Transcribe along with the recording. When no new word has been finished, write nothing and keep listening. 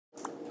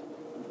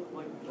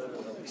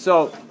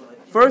So,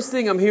 first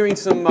thing, I'm hearing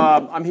some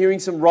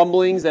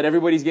rumblings that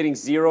everybody's getting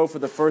 0 for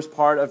the first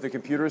part of the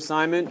computer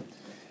assignment,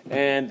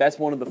 and that's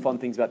one of the fun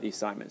things about the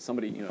assignment.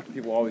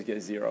 People always get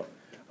 0.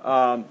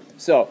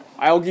 So,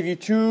 I'll give you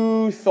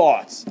 2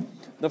 thoughts.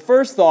 The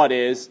first thought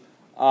is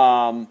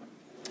the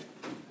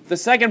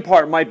second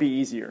part might be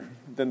easier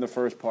than the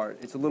first part.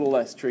 It's a little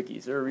less tricky.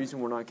 Is there a reason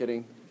we're not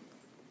getting?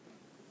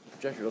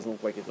 Projector doesn't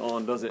look like it's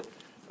on, does it?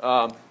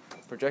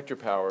 Projector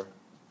power.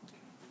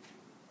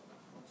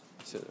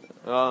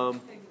 Hold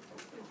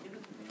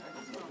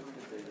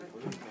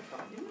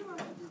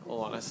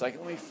on a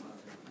second. Let me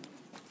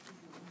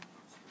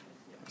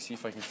see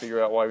if I can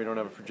figure out why we don't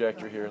have a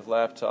projector here.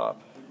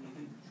 Laptop.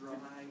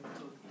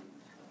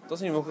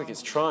 Doesn't even look like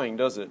it's trying,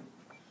 does it?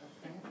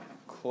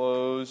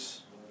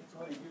 Close.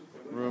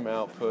 Room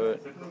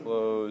output.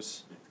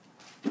 Close.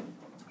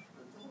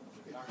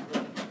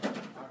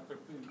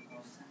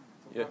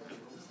 Yeah.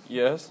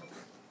 Yes?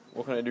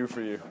 What can I do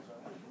for you?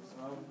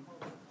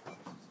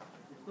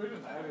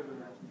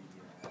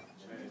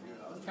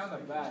 It's kind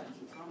of bad.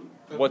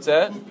 What's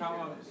that?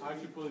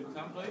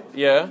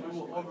 Yeah. It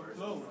will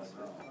overflow.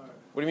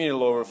 What do you mean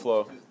it'll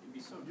overflow?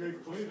 Your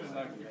equation,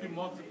 like if you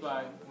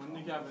multiply, when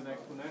you have an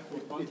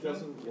exponential function, it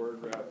doesn't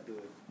word wrap the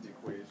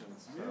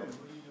equations. So.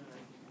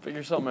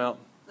 Figure something out.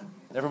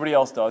 Everybody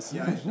else does.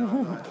 Yeah,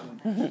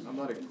 I'm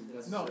not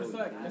no, it's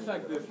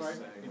like this, right?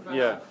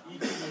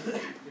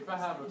 If I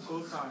have a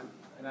cosine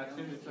and I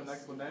change it to an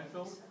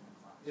exponential,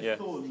 it's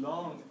so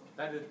long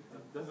that it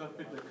doesn't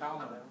fit the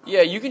column.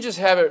 Yeah, you can just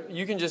have it.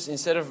 You can just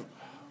instead of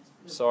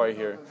just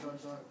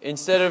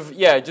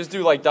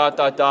do like ...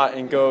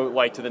 and go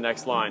like to the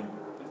next line.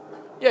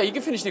 Yeah, you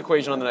can finish the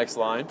equation on the next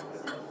line.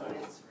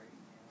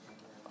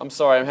 I'm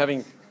sorry, I'm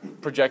having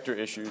projector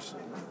issues.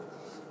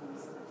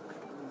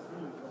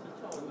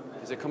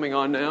 Is it coming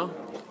on now?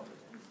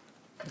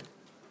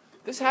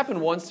 This happened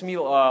once to me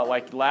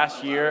like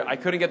last year. I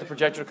couldn't get the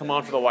projector to come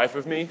on for the life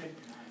of me.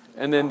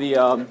 And then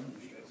the...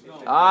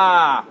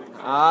 I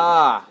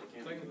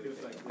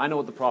know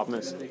what the problem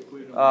is.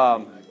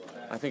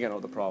 I think I know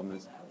what the problem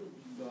is.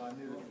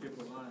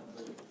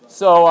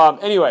 So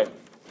anyway,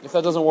 if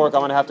that doesn't work,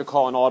 I'm going to have to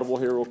call an audible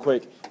here real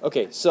quick.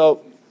 Okay,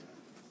 so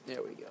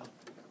there we go.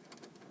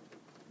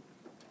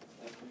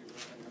 It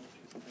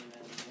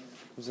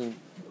was in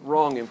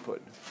wrong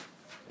input.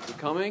 Is it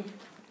coming?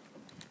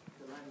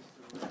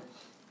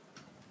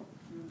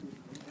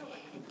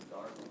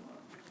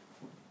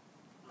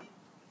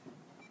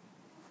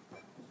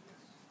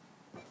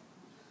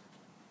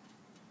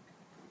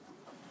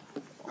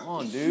 Come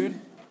on, dude.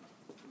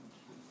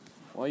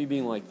 Why are you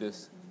being like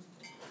this?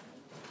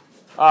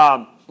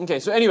 Okay,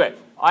 so anyway,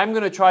 I'm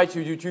going to try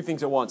to do 2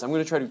 things at once. I'm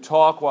going to try to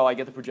talk while I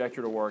get the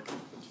projector to work.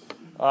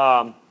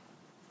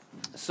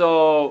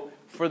 So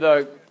for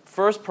the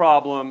first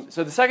problem,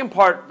 so the second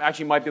part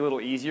actually might be a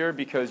little easier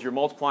because you're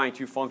multiplying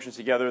 2 functions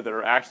together that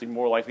are actually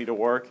more likely to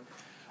work.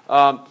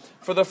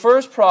 For the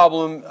first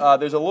problem,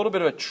 there's a little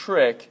bit of a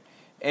trick,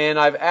 and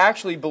I've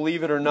actually,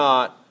 believe it or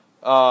not,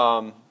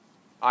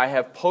 I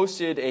have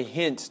posted a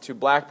hint to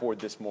Blackboard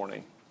this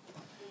morning.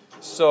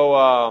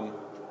 So,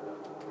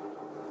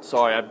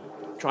 sorry, I'm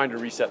trying to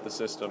reset the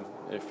system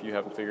if you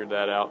haven't figured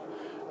that out.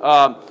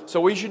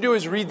 So what you should do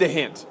is read the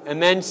hint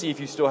and then see if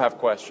you still have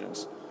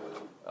questions.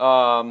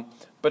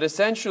 But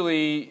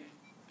essentially,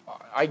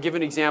 I give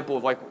an example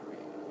of like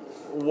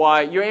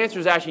why your answer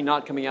is actually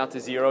not coming out to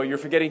 0. You're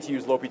forgetting to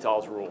use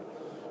L'Hopital's rule,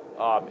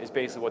 is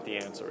basically what the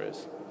answer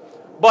is.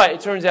 But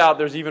it turns out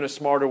there's even a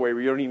smarter way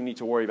where you don't even need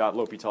to worry about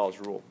L'Hopital's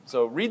rule.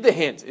 So read the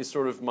hint is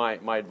sort of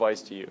my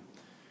advice to you.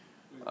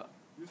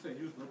 You say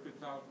use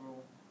L'Hopital's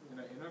rule in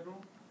an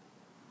integral?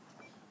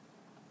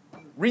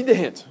 Read the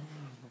hint.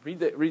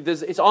 Read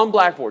this. It's on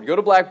Blackboard. Go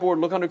to Blackboard,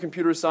 look under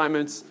computer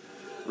assignments,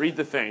 read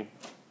the thing.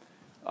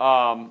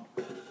 What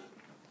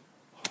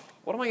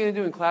am I going to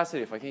do in class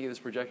today if I can't get this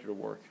projector to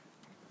work?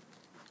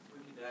 We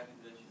could act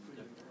this in a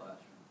different classroom.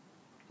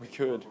 We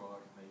could.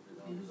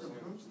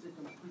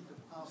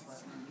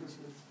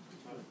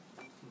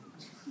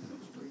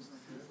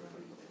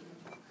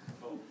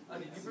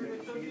 Did you bring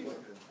the cookies?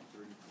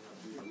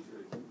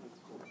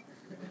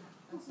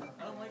 I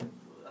don't like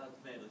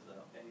tomatoes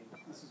though.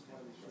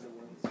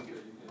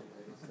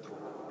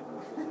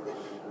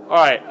 All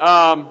right.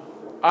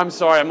 I'm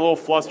sorry. I'm a little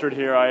flustered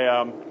here.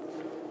 I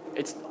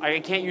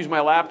can't use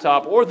my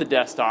laptop or the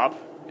desktop,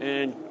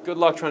 and good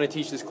luck trying to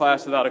teach this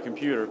class without a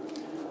computer.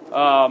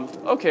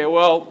 Okay.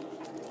 Well,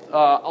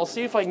 I'll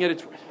see if I can get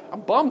it. I'm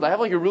bummed. I have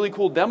like a really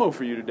cool demo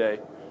for you today.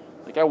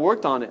 Like I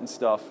worked on it and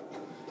stuff.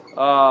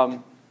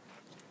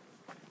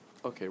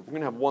 Okay, we're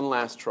gonna have one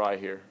last try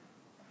here.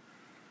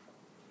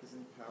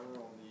 Isn't power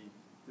on the?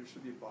 There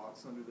should be a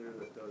box under there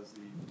that does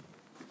the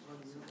kind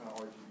of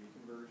RGB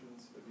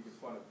conversions. If you can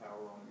find a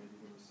power on it, maybe you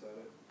can reset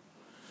it.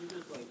 You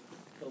just like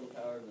kill the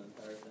power and the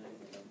entire thing, and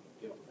then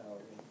give the power.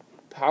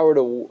 Power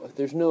to.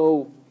 There's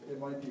no. It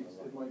might be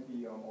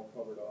all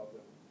covered up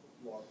and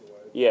locked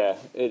away. Yeah,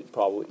 it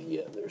probably.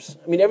 Yeah, there's.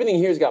 I mean, everything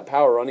here's got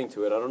power running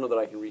to it. I don't know that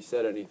I can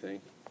reset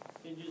anything.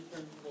 Can you just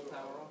turn the full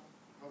power off?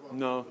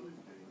 No.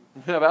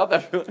 How about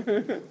that?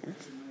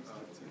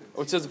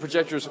 Oh, it says the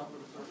projector's...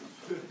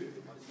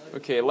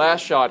 Okay,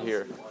 last shot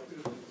here.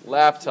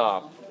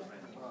 Laptop.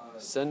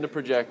 Send a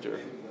projector.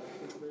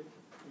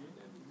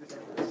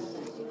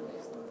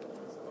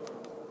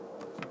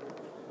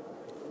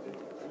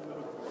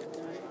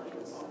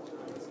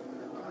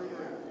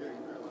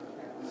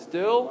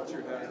 Still?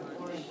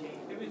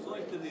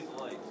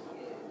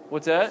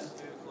 What's that?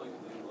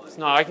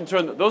 No, I can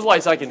turn those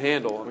lights. I can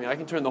handle. I mean, I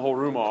can turn the whole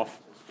room off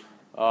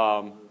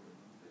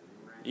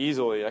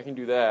easily. I can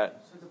do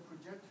that. So the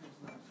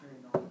projector's not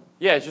turning on.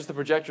 Yeah, it's just the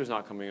projector's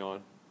not coming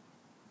on.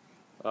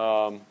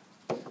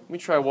 Let me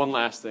try one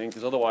last thing,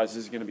 because otherwise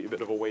this is going to be a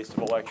bit of a waste of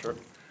a lecture.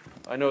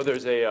 I know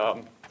there's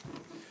a...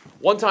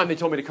 one time they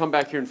told me to come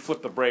back here and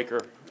flip the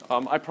breaker.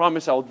 I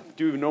promise I'll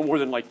do no more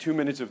than like 2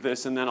 minutes of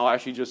this, and then I'll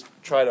actually just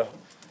try to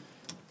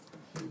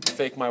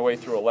fake my way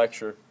through a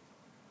lecture.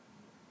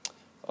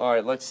 All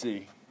right, let's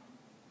see.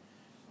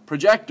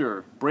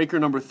 Projector, breaker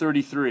number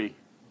 33.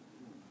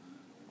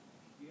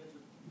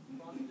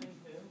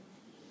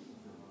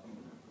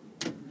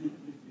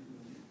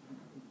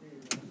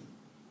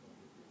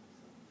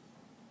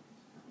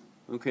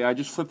 Okay, I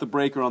just flipped the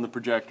breaker on the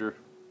projector.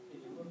 Can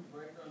you put the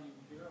breaker on your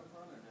computer up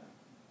front or no?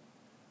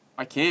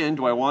 I can.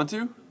 Do I want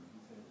to?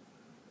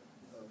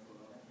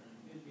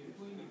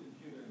 Between the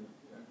computer and the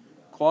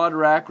projector. Quad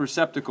rack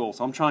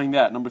receptacles. I'm trying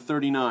that. Number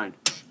 39.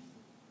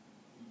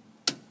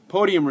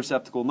 Podium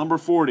receptacle. Number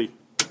 40.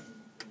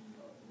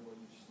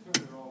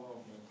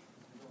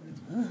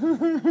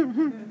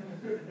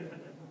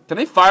 Can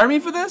they fire me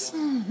for this?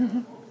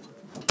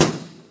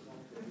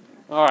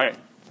 All right.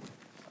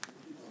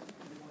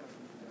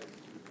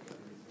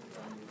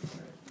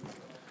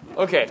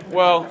 Okay,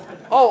 well,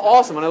 oh,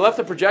 awesome, and I left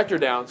the projector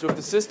down, so if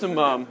the system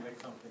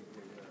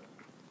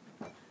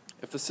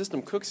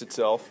cooks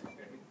itself,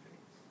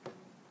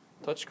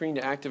 touchscreen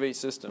to activate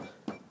system.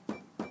 And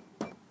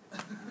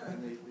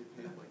they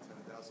paid like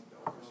 $10,000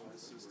 for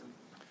this system.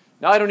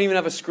 Now I don't even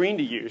have a screen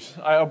to use.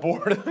 I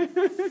abort.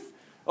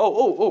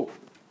 Oh,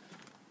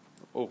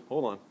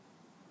 hold on.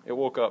 It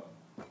woke up.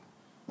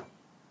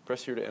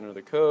 Press here to enter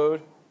the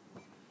code.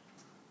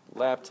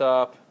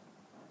 Laptop.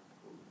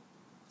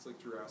 It's like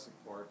Jurassic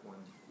Park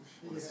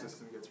when the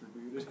system gets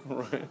rebooted.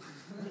 Right.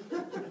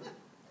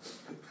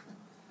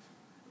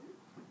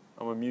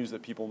 I'm amused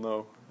that people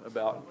know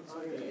about.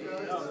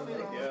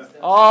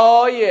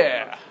 Oh,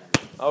 yeah.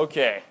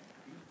 Okay.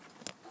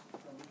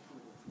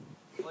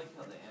 I like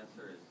how the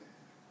answer is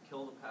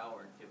kill the power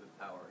and give it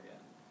power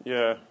again.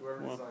 Yeah.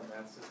 Whoever Well, designed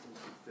that system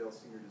should fail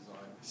senior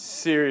design.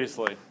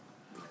 seriously.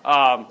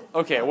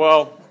 Okay,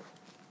 well.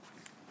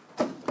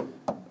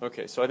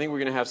 Okay, so I think we're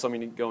going to have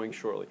something going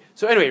shortly.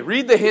 So anyway,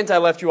 read the hint I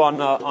left you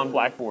on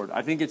Blackboard.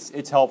 I think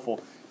it's helpful.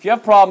 If you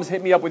have problems,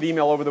 hit me up with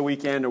email over the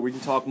weekend, or we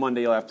can talk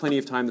Monday. You'll have plenty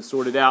of time to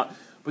sort it out.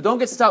 But don't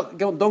get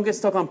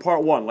stuck on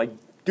part one. Like,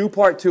 do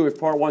part two if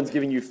part one's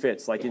giving you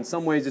fits. Like, in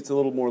some ways, it's a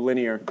little more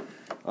linear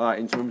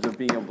in terms of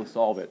being able to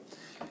solve it.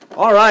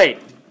 All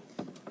right.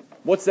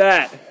 What's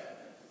that?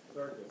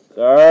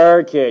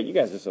 Circuit. You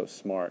guys are so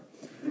smart.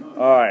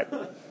 All right.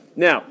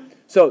 Now,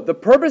 so the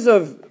purpose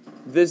of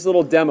this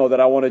little demo that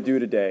I want to do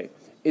today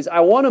is I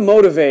want to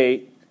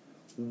motivate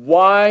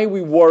why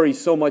we worry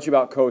so much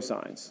about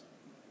cosines.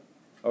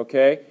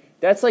 Okay?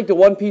 That's like the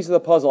one piece of the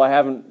puzzle I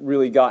haven't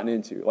really gotten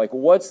into. Like,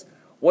 what's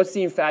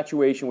the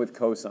infatuation with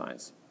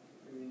cosines?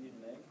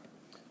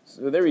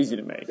 So they're easy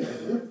to make.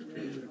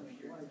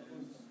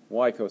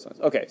 Why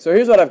cosines? Okay, so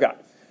here's what I've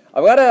got.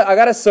 I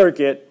got a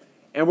circuit,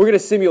 and we're going to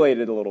simulate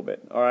it a little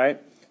bit. All right?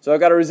 So I've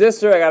got a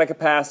resistor, I got a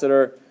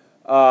capacitor.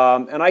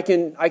 And I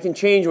can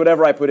change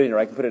whatever I put in here.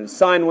 I can put in a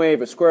sine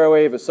wave, a square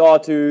wave, a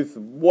sawtooth,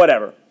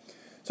 whatever.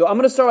 So I'm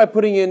going to start by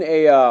putting in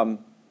a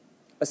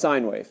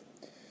sine wave.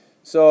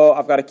 So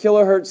I've got a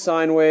kilohertz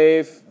sine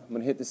wave. I'm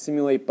going to hit the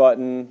simulate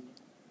button.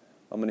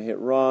 I'm going to hit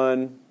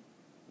run.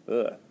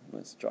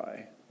 Let's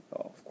try.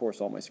 Oh, of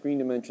course, all my screen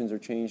dimensions are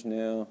changed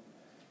now.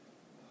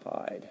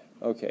 Hide.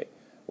 Okay.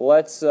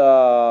 Let's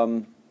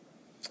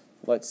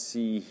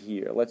see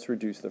here. Let's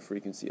reduce the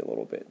frequency a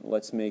little bit.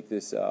 Let's make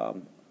this.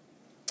 Oh,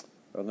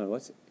 no,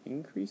 let's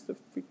increase the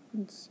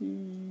frequency.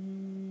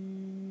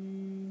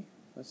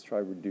 Let's try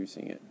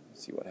reducing it.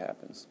 See what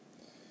happens.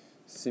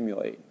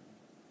 Simulate.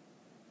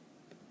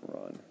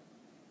 Run.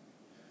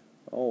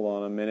 Hold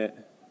on a minute.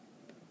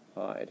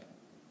 Hide.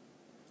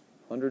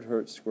 100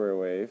 hertz square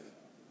wave.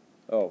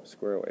 Oh,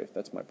 square wave.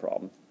 That's my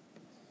problem.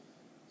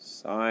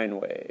 Sine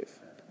wave.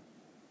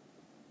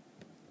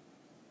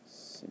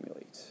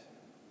 Simulate.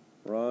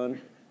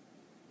 Run.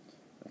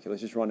 Okay,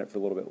 let's just run it for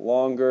a little bit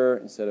longer.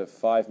 Instead of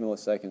 5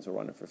 milliseconds, we'll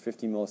run it for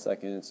 50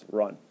 milliseconds.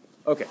 Run.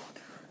 Okay,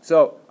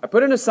 so I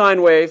put in a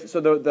sine wave. So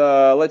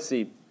let's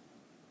see.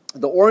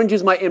 The orange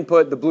is my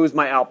input. The blue is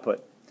my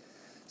output.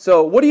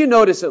 So what do you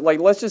notice? Like,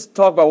 let's just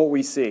talk about what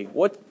we see.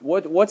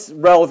 What's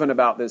relevant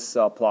about this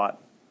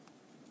plot?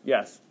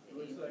 Yes? It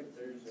looks like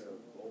there's a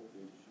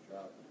voltage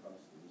drop across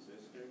the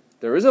resistor.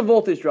 There is a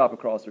voltage drop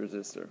across the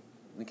resistor.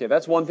 Okay,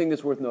 that's one thing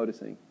that's worth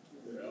noticing.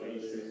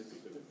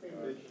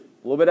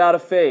 A little bit out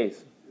of phase.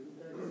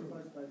 That is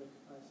caused by the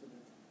capacitor.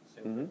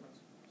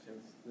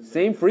 Mm-hmm.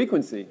 Same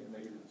frequency.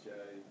 Negative J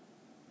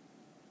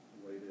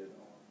weighted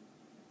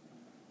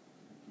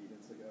on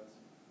impedance, I guess.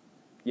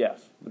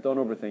 Yes, but don't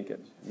overthink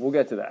it. We'll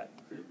get to that.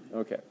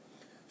 Okay.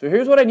 So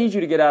here's what I need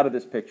you to get out of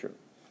this picture.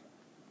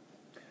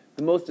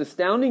 The most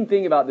astounding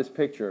thing about this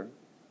picture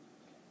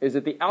is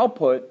that the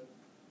output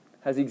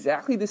has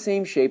exactly the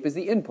same shape as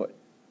the input.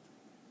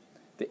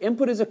 The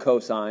input is a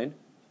cosine.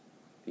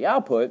 The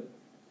output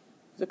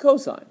is a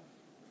cosine.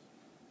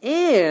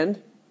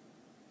 And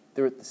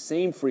they're at the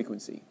same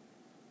frequency.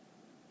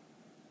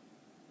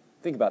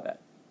 Think about that.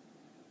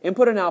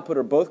 Input and output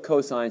are both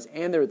cosines,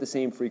 and they're at the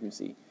same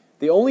frequency.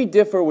 They only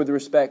differ with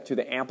respect to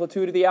the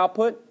amplitude of the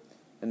output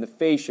and the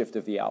phase shift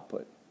of the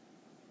output.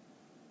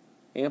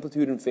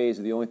 Amplitude and phase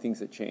are the only things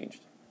that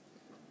changed.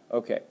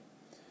 Okay,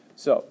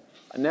 so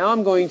now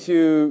I'm going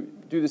to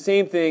do the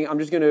same thing. I'm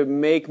just going to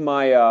make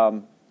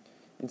my,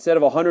 instead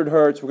of 100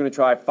 hertz, we're going to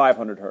try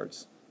 500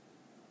 hertz.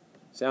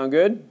 Sound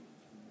good?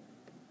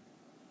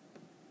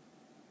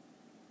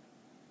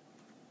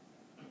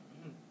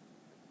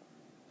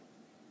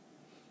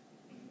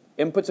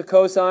 Input's a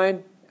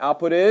cosine,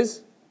 output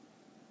is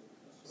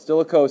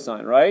still a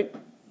cosine, right?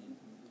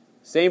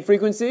 Same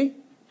frequency?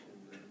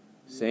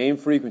 Same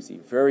frequency.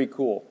 Very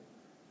cool.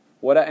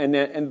 But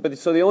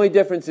so the only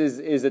difference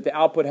is that the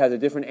output has a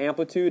different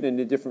amplitude and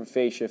a different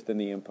phase shift than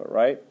the input,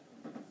 right?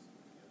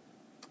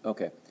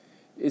 Okay.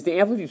 Is the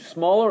amplitude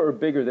smaller or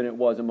bigger than it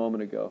was a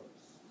moment ago?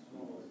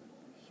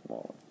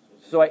 Smaller.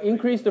 So I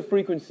increased the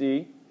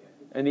frequency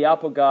and the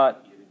output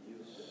got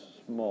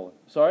smaller.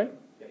 Sorry?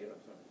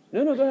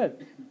 No, go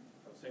ahead.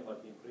 Saying like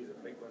increase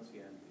the frequency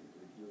and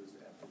reduce the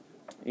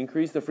amplitude.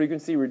 Increase the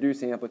frequency, reduce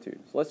the amplitude.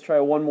 So let's try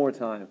one more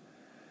time.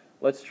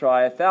 Let's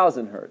try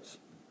 1,000 hertz.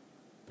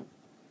 Can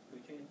we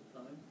change the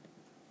time?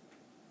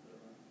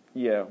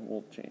 Yeah,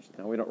 we'll change it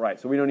now. We don't, right,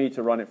 so we don't need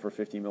to run it for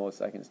 50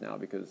 milliseconds now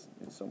because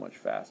it's so much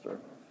faster.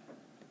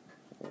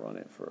 We'll run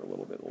it for a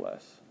little bit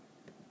less.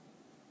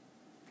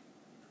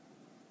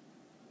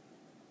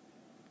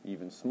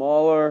 Even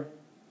smaller.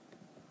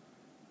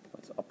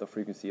 Let's up the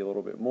frequency a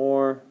little bit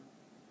more.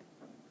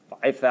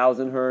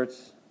 5,000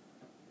 hertz.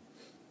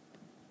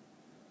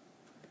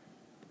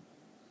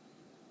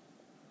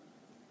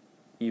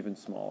 Even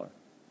smaller.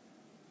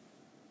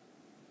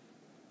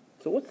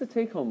 So what's the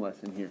take-home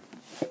lesson here?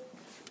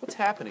 What's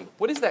happening?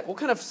 What is that? What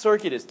kind of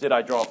circuit did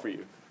I draw for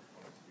you?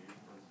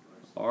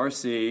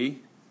 RC.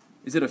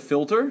 Is it a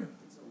filter?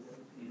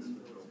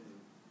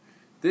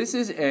 This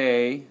is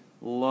a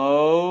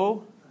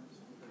low-pass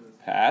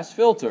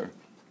filter.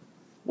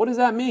 What does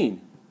that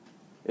mean?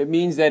 It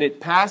means that it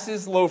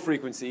passes low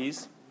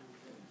frequencies,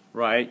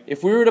 right?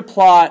 If we were to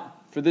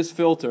plot for this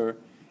filter,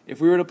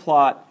 if we were to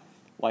plot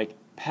like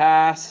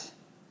pass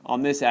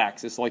on this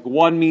axis, like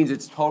 1 means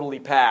it's totally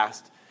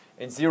passed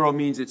and 0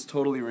 means it's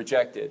totally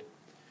rejected.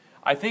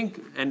 I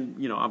think, and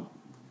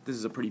this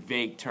is a pretty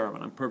vague term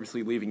and I'm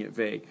purposely leaving it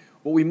vague.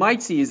 What we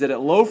might see is that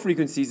at low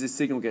frequencies this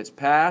signal gets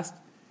passed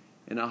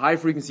and at high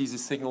frequencies the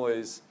signal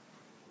is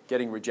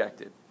getting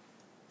rejected.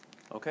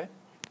 Okay?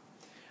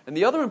 And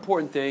the other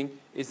important thing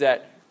is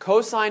that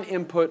cosine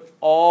input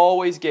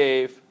always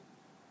gave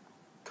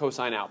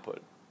cosine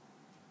output.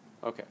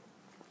 Okay.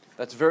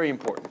 That's very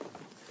important.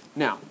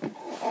 Now,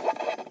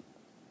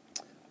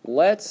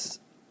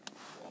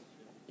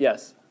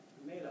 yes?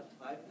 We made a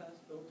high-pass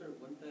filter.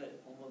 Wouldn't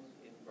that almost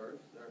inverse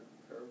our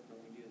curve when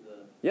we do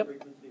the Yep.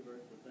 frequency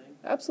versus the thing?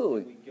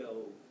 Absolutely. We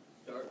go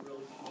start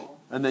really small,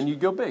 And then you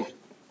go big.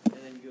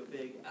 and then go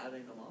big,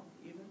 adding them up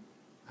even.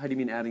 How do you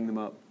mean adding them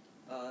up?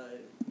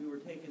 We were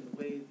taking the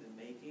waves and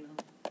making them.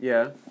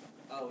 Yeah.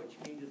 Oh, it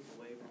changes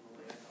the wave on the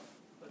way out.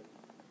 But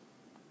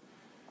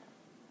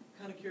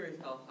kind of curious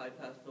how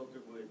high-pass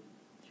filter would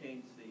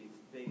change the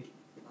phase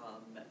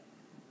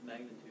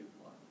magnitude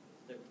plot,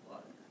 stick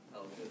plot,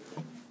 how it goes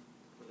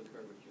for the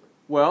curvature.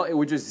 Well, it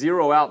would just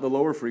zero out the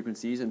lower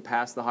frequencies and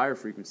pass the higher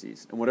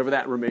frequencies. And whatever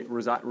that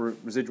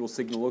residual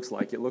signal looks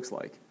like, it looks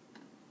like.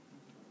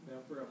 Now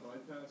for a high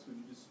pass, would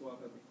you just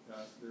swap out the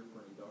capacitor for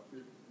an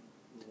inductor?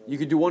 You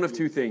could do one of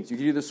two things. You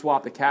could either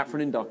swap the cap for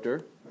an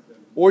inductor,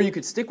 or you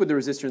could stick with the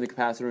resistor and the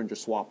capacitor and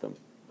just swap them.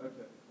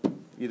 Okay.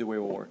 Either way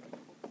will work.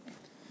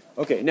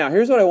 Okay, now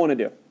here's what I want to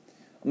do.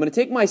 I'm going to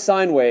take my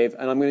sine wave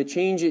and I'm going to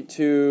change it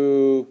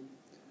to,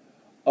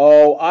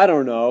 I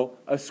don't know,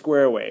 a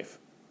square wave.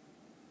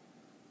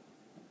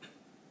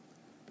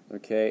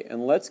 Okay,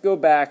 and let's go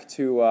back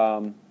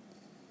to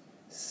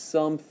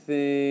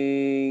something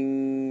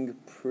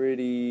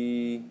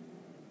pretty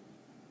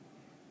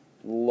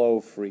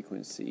low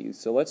frequency.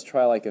 So let's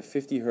try like a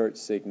 50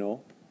 hertz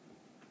signal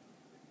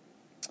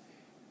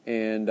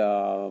and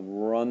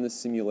run the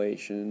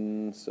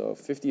simulation. So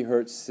 50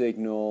 hertz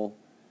signal,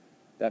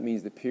 that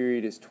means the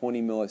period is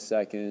 20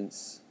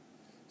 milliseconds.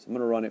 So I'm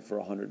going to run it for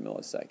 100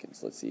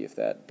 milliseconds. Let's see if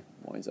that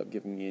winds up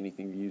giving me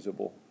anything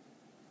usable.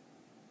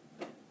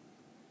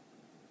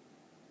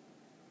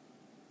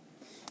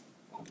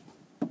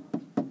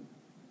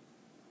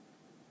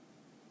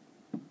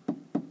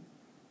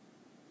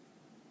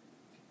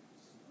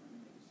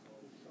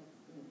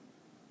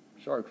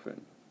 Shark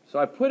fin. So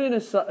I put in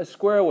a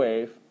square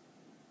wave.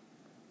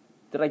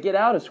 Did I get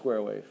out a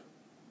square wave?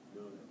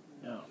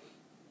 No.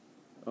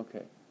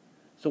 Okay.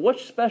 So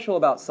what's special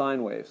about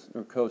sine waves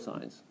or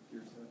cosines?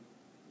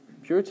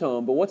 Pure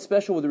tone, but what's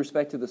special with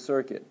respect to the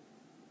circuit?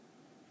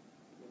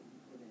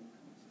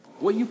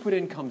 What you put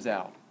in comes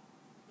out.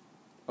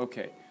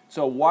 Okay.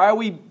 So why are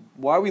we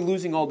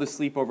losing all this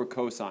sleep over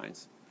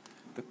cosines?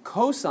 The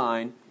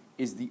cosine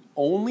is the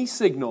only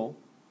signal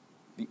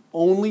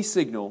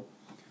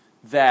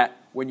that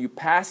when you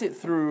pass it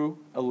through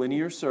a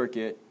linear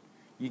circuit,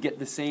 you get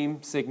the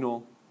same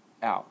signal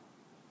out.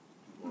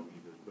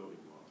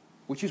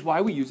 Which is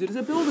why we use it as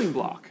a building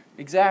block.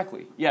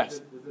 Exactly. Yes? Is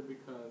it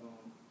because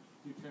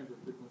you change the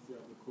frequency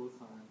of the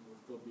cosine, it will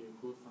still be a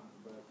cosine,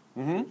 but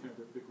you change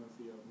the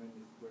frequency of many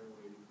square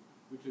waves,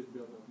 which is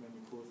built of many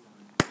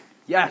cosines.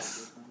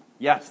 Yes.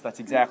 Yes, that's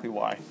exactly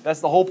why. That's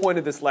the whole point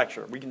of this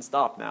lecture. We can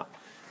stop now.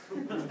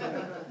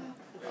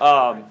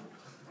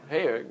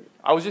 Hey,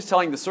 I was just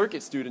telling the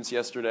circuit students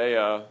yesterday,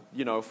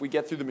 if we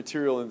get through the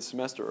material in the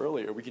semester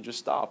earlier, we can just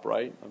stop,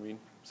 right? I mean,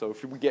 so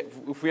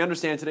if we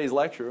understand today's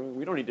lecture,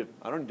 I don't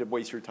need to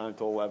waste your time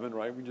till 11,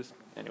 right?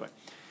 Anyway.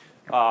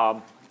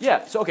 So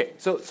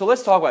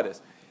let's talk about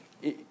this.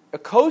 A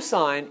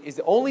cosine is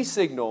the only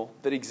signal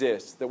that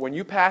exists that when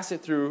you pass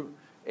it through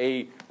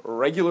a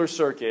regular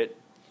circuit,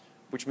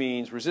 which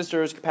means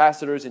resistors,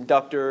 capacitors,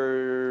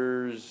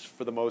 inductors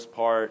for the most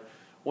part.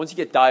 Once you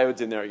get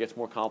diodes in there, it gets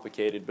more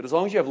complicated. But as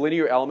long as you have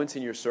linear elements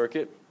in your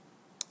circuit,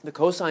 the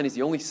cosine is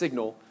the only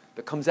signal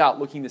that comes out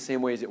looking the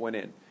same way as it went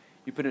in.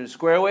 You put in a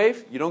square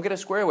wave, you don't get a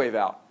square wave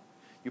out.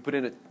 You put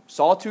in a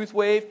sawtooth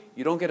wave,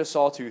 you don't get a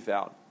sawtooth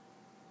out.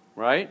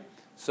 Right?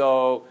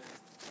 So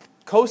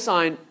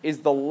cosine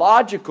is the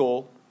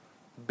logical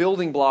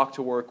building block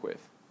to work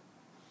with.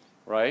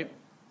 Right?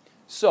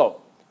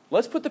 So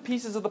let's put the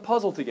pieces of the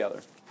puzzle together.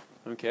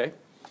 Okay?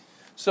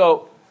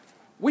 So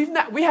we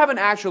haven't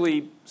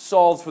actually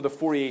solved for the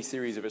Fourier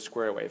series of a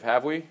square wave,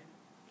 have we?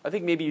 I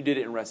think maybe you did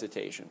it in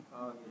recitation.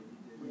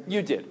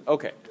 You did.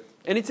 Okay.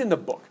 And it's in the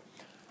book.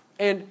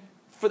 And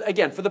for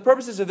the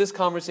purposes of this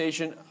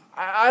conversation,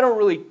 I don't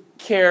really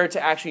care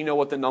to actually know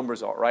what the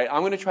numbers are, right?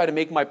 I'm going to try to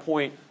make my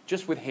point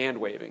just with hand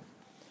waving.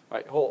 All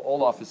right,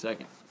 hold off a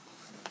second.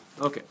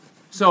 Okay.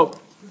 So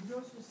Could you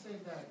also say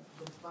that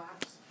the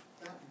box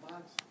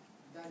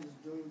that is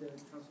doing the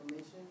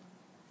transformation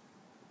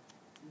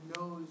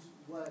knows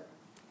what,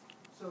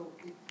 so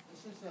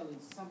essentially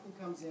something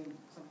comes in,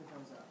 something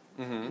comes out.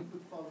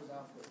 Input follows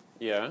output.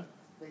 Yeah.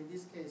 But in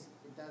this case,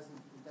 it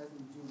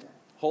doesn't do that.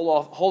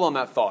 Hold on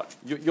that thought.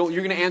 You're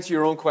going to answer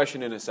your own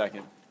question in a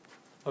second.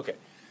 Okay.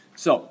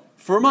 So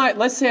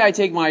let's say I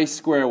take my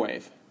square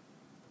wave,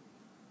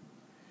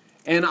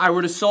 and I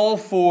were to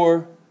solve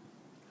for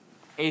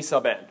a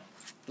sub n.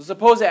 So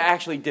suppose I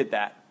actually did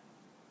that.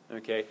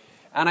 Okay.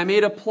 And I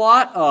made a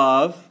plot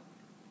of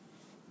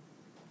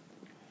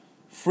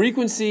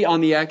frequency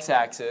on the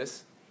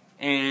x-axis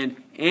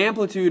and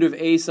amplitude of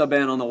a sub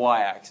n on the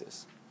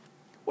y-axis.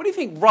 What do you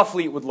think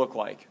roughly it would look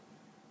like?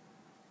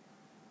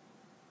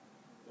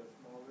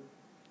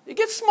 It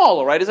gets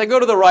smaller, right? As I go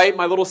to the right,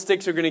 my little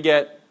sticks are going to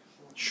get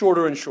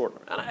shorter and shorter.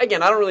 And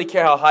again, I don't really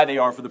care how high they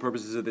are for the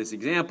purposes of this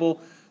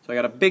example. So I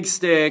got a big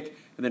stick,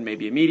 and then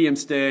maybe a medium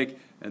stick,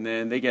 and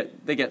then they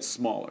get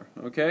smaller,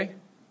 okay?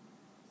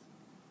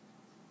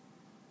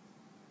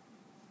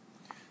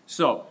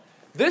 So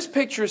this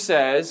picture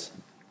says,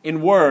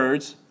 in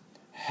words,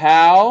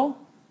 how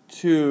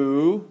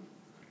to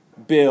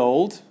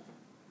build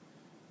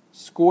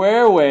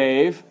square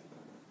wave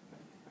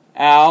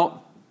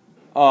out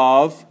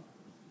of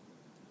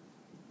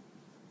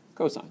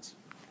cosines.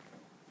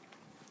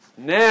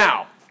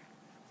 Now,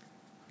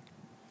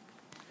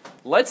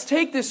 let's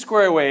take this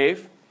square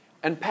wave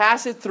and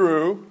pass it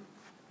through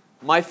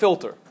my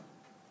filter.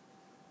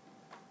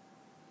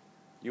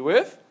 You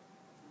with?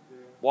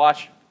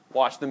 Watch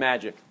the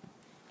magic.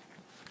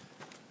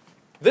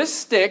 This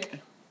stick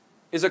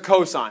is a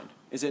cosine,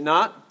 is it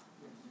not?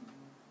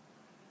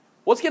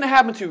 What's going to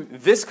happen to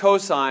this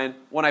cosine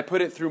when I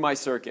put it through my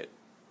circuit?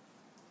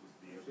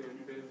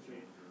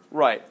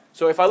 Right.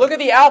 So if I look at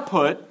the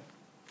output,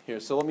 here,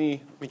 so let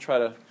me try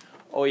to,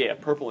 oh yeah,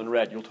 purple and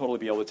red, you'll totally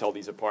be able to tell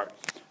these apart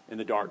in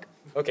the dark.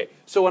 Okay,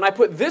 so when I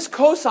put this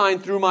cosine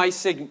through my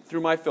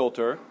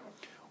filter,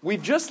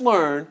 we've just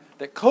learned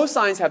that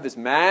cosines have this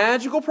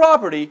magical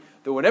property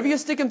that whenever you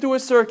stick them through a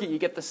circuit, you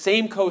get the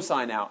same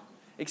cosine out,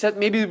 except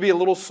maybe it'll be a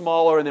little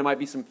smaller and there might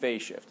be some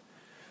phase shift.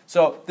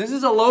 So this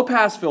is a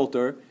low-pass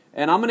filter,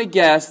 and I'm going to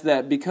guess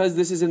that because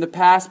this is in the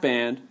pass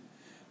band,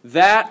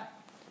 that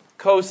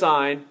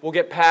cosine will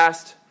get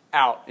passed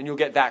out, and you'll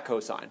get that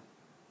cosine.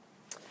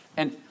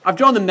 And I've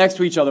drawn them next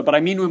to each other, but I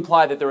mean to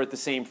imply that they're at the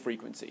same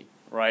frequency,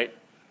 right?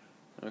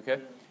 Okay?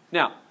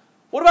 Now,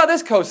 what about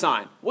this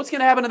cosine? What's going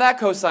to happen to that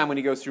cosine when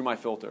he goes through my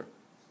filter?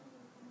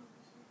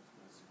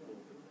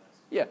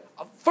 Yeah.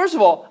 First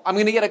of all, I'm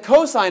going to get a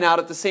cosine out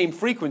at the same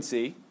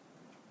frequency.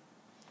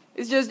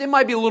 It's just, it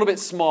might be a little bit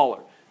smaller.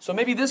 So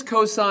maybe this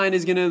cosine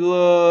is going to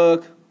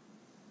look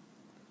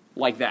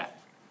like that.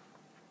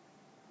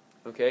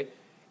 Okay?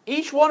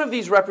 each one of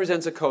these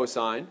represents a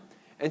cosine.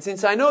 And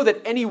since I know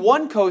that any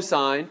one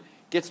cosine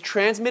gets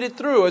transmitted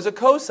through as a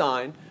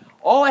cosine,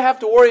 all I have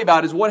to worry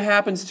about is what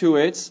happens to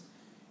its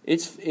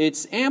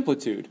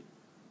amplitude.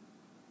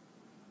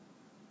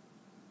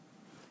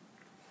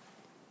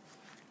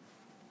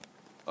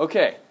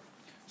 Okay,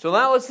 so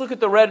now let's look at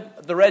the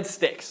red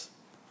sticks.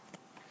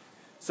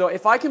 So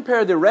if I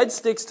compare the red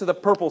sticks to the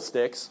purple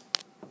sticks,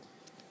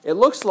 it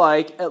looks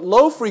like at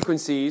low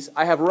frequencies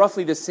I have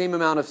roughly the same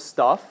amount of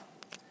stuff,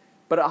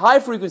 but at high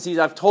frequencies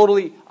I've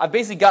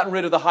basically gotten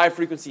rid of the high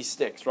frequency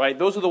sticks, right?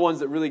 Those are the ones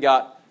that really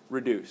got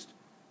reduced.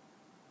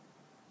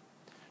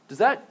 Does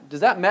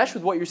that mesh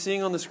with what you're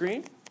seeing on the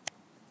screen?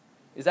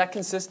 Is that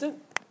consistent?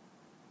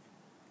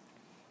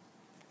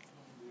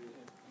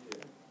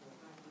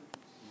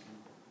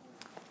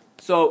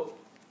 So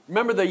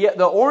remember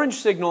the orange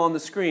signal on the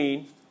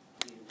screen,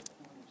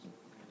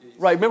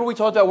 right? Remember we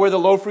talked about where the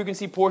low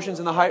frequency portions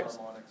and the high.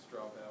 Harmonics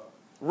drop out.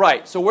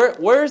 Right. So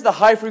where is the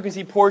high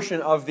frequency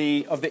portion of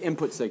the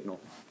input signal?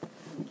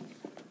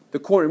 The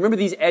corner. Remember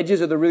these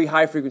edges are the really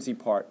high frequency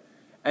part,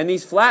 and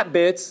these flat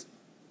bits,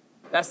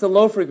 that's the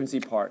low frequency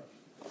part.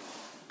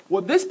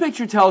 What this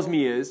picture tells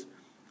me is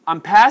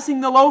I'm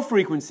passing the low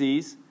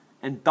frequencies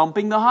and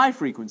dumping the high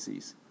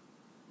frequencies.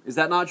 Is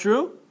that not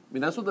true? I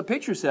mean, that's what the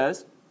picture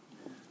says.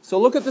 So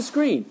look at the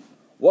screen.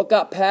 What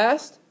got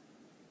passed?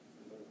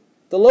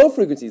 The low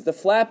frequencies, the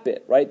flat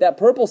bit, right? That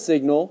purple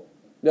signal,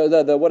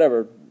 the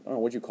whatever, I don't know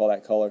what you call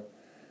that color.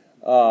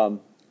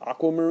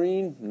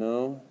 Aquamarine?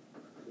 No.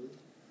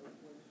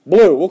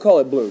 Blue, we'll call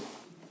it blue.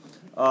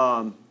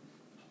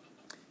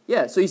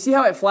 Yeah, so you see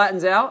how it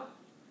flattens out?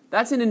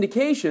 That's an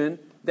indication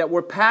that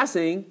we're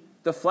passing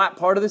the flat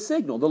part of the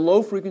signal, the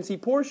low frequency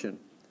portion.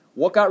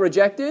 What got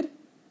rejected?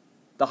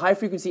 The high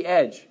frequency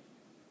edge.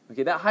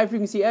 Okay, that high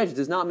frequency edge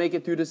does not make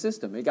it through the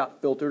system. It got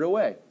filtered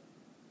away.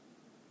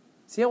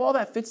 See how all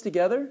that fits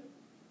together?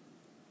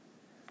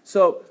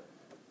 So,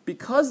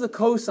 because the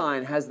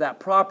cosine has that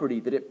property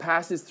that it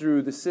passes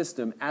through the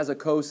system as a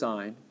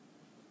cosine,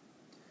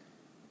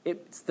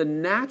 it's the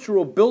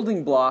natural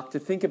building block to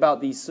think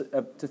about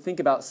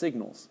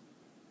signals.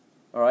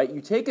 All right,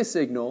 you take a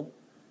signal,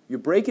 you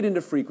break it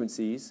into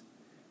frequencies,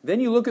 then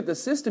you look at the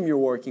system you're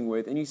working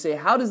with and you say,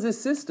 how does this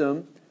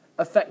system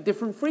affect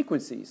different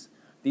frequencies?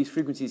 These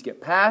frequencies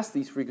get passed,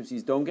 these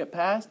frequencies don't get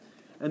passed,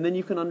 and then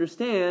you can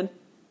understand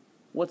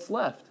what's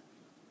left.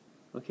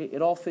 Okay,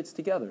 it all fits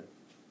together.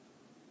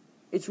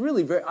 It's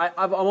really very,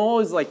 I'm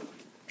always like,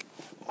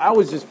 I'm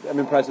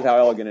impressed with how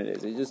elegant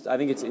it is. I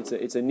think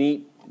it's a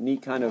neat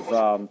kind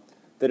of,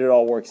 that it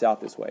all works out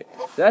this way.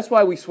 So that's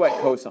why we sweat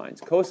cosines.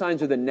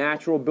 Cosines are the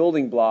natural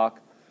building block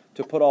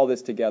to put all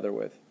this together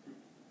with.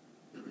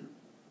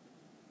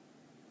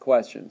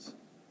 Questions?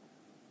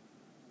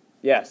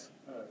 Yes?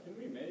 Can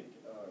we make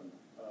a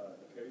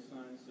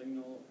cosine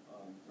signal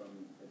from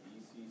a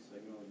DC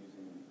signal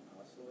using an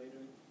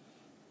oscillator?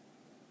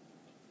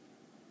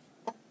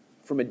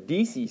 From a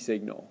DC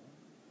signal?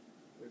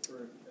 For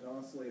an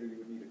oscillator, you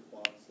would need a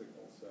clock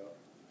signal, so,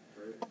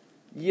 right?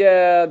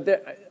 Yeah,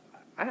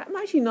 I'm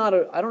actually not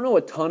I don't know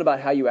a ton about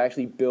how you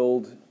actually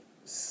build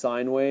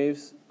sine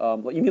waves.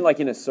 You mean like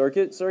in a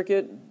circuit?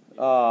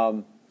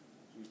 Well,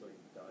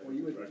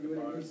 you would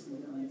at least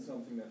need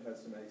something that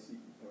has some AC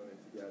component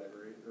to get it,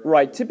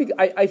 right?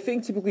 Right. I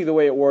think typically the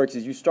way it works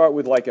is you start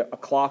with like a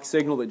clock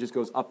signal that just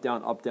goes up,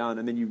 down,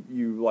 and then you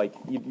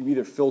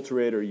either filter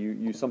it or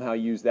you somehow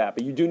use that.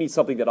 But you do need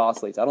something that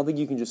oscillates. I don't think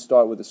you can just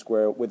start with a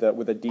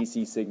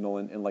DC signal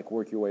and like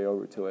work your way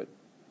over to it.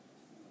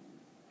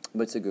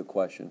 But it's a good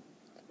question.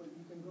 But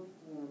you can go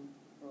from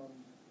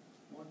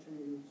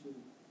alternating to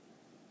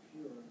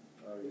pure.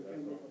 Oh, yeah, You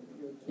can go from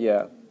pure to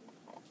Yeah.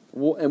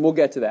 We'll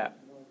get to that.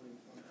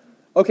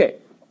 Okay,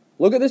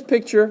 look at this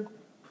picture.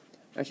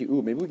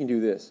 Actually, maybe we can do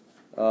this.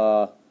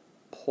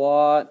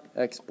 Plot,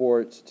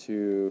 export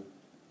to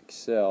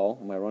Excel.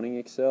 Am I running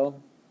Excel?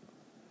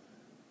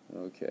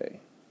 Okay.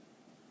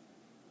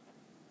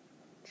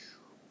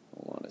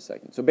 Hold on a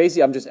second. So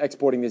basically, I'm just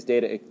exporting this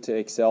data to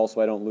Excel so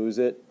I don't lose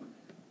it.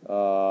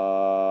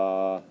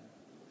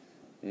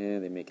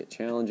 And they make it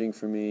challenging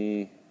for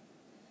me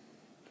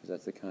because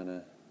that's the kind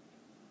of.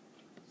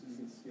 So you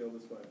can scale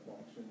this by a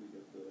function to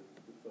get the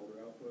filter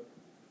output.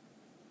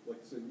 Like,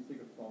 so you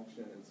take a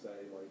function and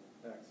say, like,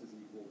 x is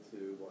equal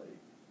to, like,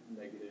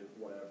 negative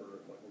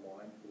whatever, like a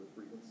line for the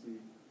frequency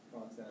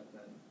content,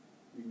 then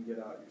you can get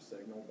out your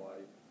signal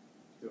by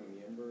doing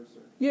the inverse?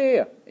 Or?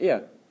 Yeah.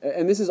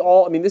 And this is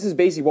all, this is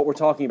basically what we're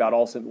talking about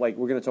we're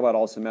going to talk about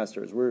all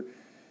semesters.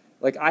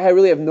 I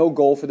really have no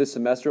goal for this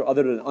semester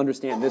other than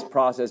understand this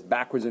process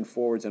backwards and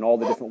forwards and all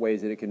the different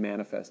ways that it can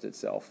manifest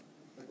itself.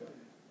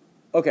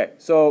 Okay,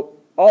 so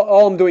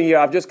all I'm doing here,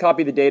 I've just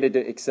copied the data to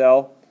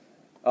Excel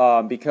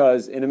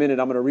because in a minute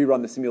I'm going to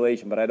rerun the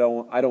simulation, but I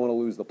don't want to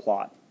lose the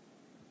plot.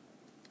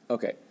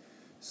 Okay,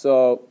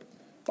 so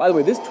by the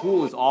way, this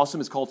tool is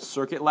awesome. It's called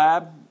Circuit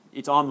Lab.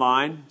 It's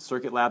online,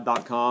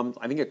 circuitlab.com.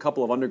 I think a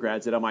couple of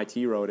undergrads at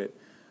MIT wrote it.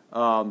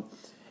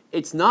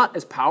 It's not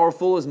as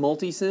powerful as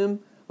Multisim.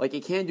 Like,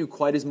 it can't do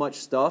quite as much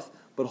stuff,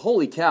 But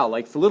holy cow,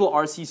 like for little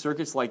RC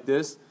circuits like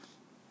this,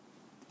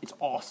 it's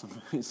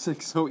awesome. It's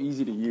like so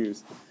easy to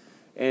use.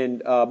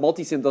 And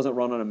multisim doesn't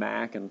run on a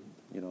Mac, and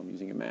I'm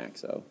using a Mac,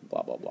 so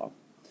blah, blah, blah.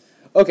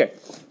 Okay,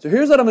 so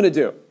here's what I'm going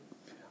to do.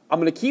 I'm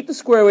going to keep the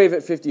square wave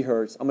at 50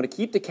 hertz. I'm going to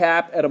keep the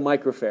cap at a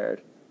microfarad.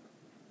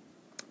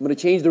 I'm going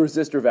to change the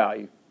resistor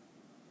value.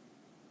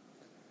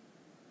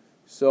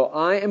 So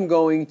I am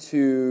going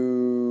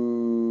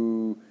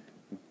to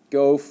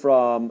go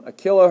from a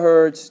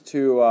kilohertz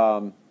to,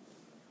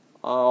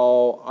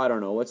 I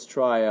don't know, let's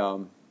try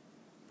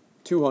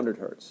 200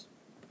 hertz.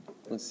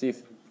 Let's see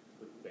if...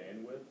 The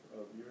bandwidth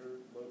of your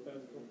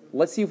low-pass filter?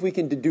 Let's see if we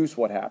can deduce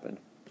what happened.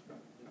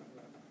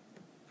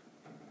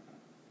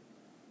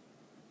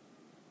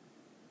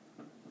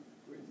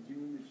 Wait, did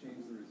you mean to change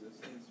the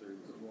resistance, or do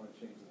you want to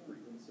change the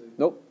frequency?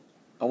 Nope.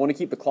 I want to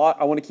keep the clock.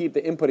 I want to keep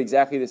the input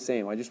exactly the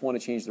same. I just want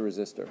to change the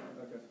resistor.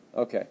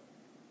 Okay. Okay.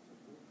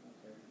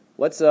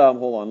 Let's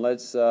hold on.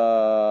 Let's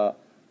go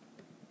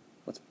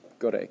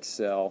to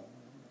Excel.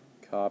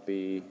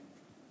 Copy.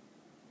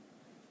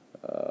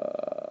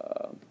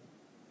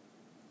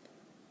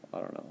 I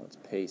don't know. Let's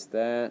paste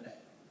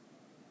that.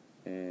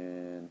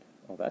 And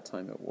oh, that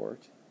time it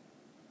worked.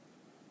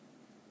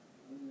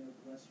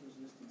 Less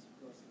resistance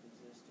across the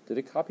resistor. Did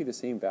it copy the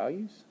same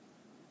values?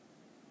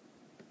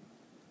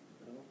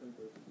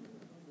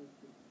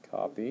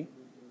 Copy.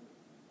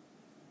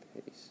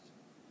 Paste.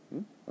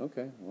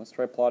 Okay, well, let's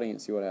try plotting it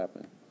and see what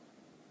happened.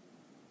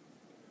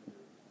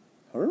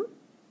 Huh?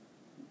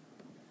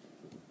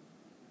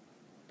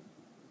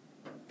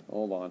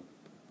 Hold on.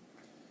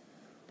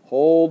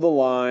 Hold the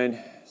line.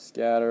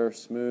 Scatter,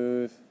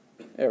 smooth.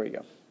 There we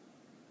go.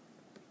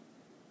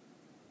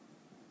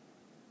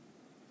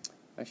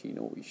 Actually, you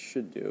know what we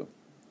should do?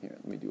 Here,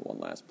 let me do one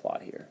last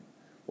plot here.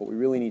 What we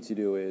really need to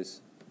do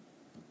is,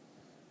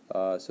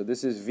 so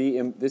this is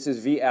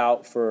V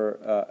out for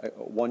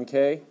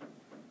 1K,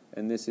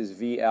 and this is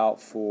V out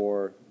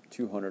for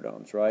 200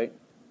 ohms, right?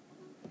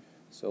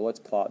 So let's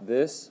plot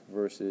this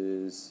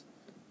versus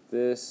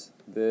this,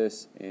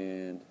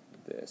 and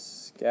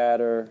this.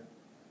 Scatter.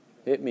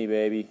 Hit me,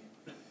 baby.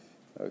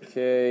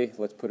 Okay,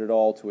 let's put it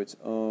all to its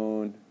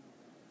own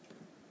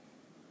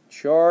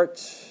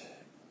chart.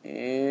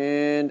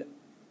 And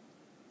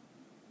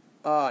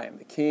I am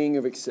the king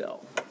of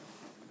Excel.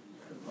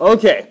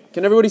 Okay,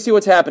 can everybody see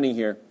what's happening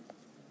here?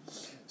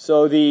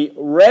 So the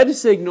red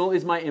signal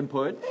is my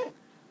input.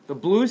 The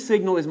blue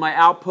signal is my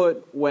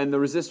output when the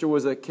resistor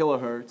was a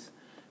kilohertz.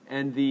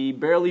 And the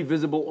barely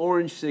visible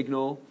orange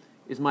signal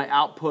is my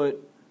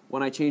output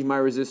when I change my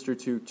resistor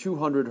to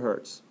 200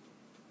 hertz.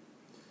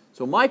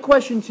 So my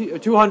question to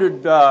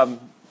 200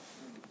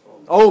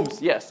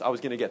 ohms. Yes, I was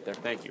going to get there.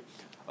 Thank you.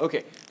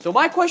 Okay, so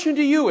my question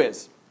to you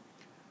is,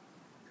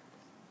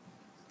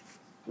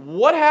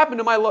 what happened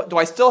to my do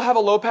I still have a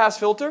low-pass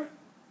filter?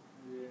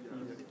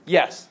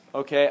 Yes.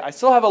 Okay, I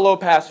still have a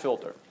low-pass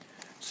filter.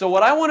 So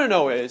what I want to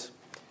know is,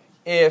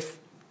 if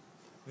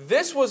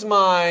this was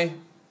my,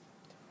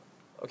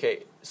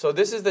 okay, so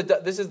this is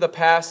the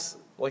pass,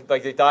 like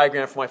the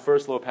diagram for my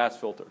first low-pass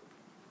filter.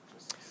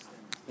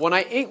 When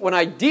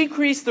I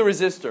decrease the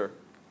resistor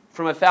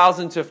from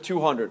 1,000 to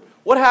 200,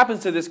 what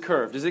happens to this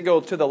curve? Does it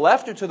go to the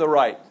left or to the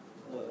right?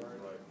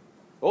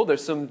 Oh,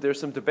 there's some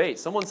debate.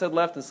 Someone said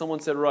left and someone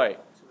said right.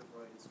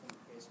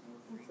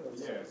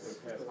 Yeah, so it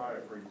has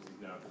higher frequencies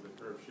now because the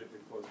curve shifted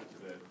closer to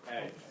the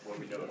edge, what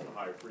we know is a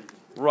higher frequency.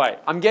 Right.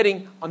 I'm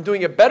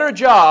doing a better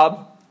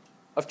job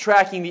of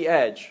tracking the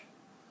edge.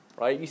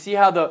 Right? You see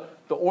how the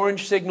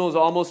orange signal is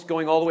almost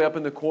going all the way up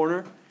in the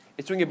corner?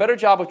 It's doing a better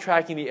job of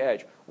tracking the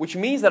edge, which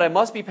means that I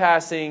must be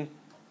passing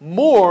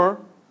more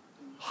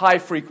high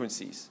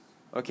frequencies.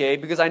 Okay?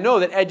 Because I know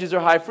that edges are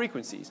high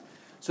frequencies.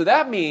 So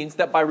that means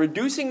that by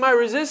reducing my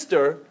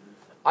resistor,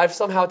 I've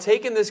somehow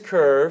taken this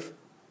curve.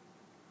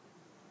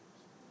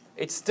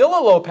 It's still a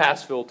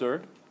low-pass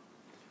filter,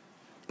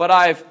 but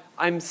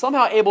I'm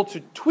somehow able to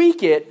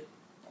tweak it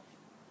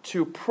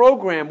to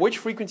program which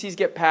frequencies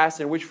get passed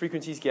and which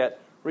frequencies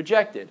get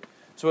rejected.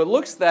 So it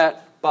looks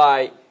that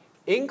by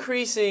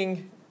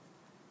decreasing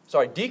my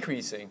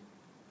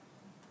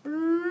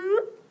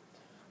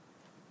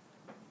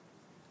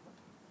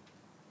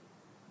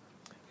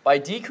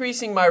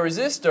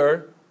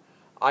resistor,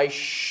 I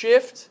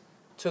shift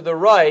to the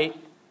right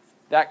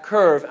that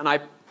curve,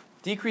 and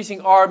decreasing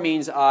R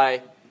means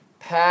I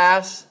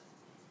pass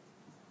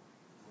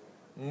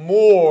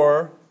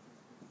more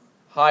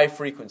high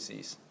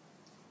frequencies.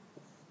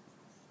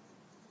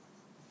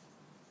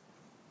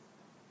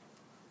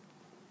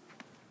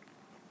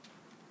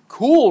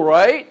 Cool,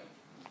 right?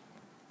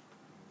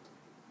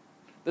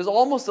 There's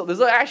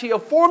actually a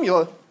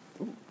formula.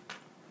 Ooh,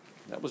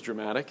 that was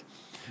dramatic.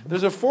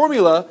 There's a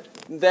formula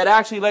that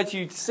actually lets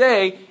you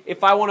say,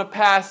 if I want to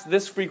pass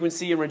this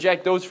frequency and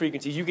reject those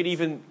frequencies, you could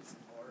even...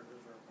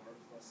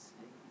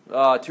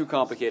 too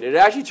complicated. It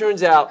actually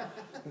turns out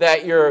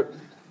that your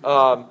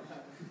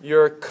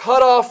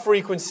cutoff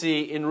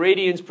frequency in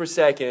radians per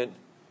second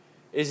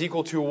is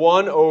equal to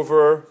 1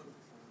 over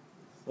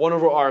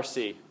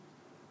RC.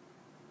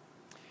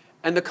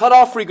 And the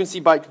cutoff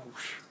frequency I'm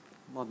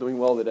not doing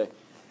well today.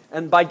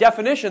 And by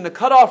definition, the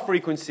cutoff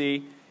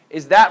frequency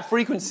is that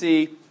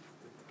frequency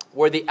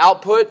where the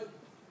output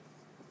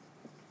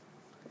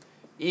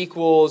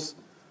equals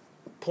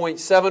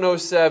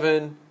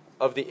 0.707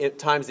 of the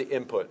times the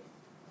input.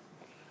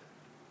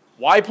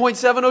 Why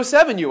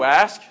 0.707, you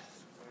ask?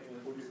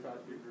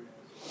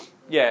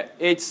 Yeah,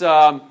 it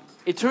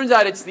turns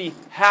out it's the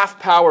half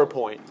power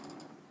point.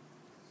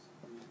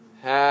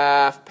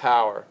 Half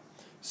power.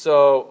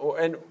 So,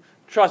 and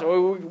trust me,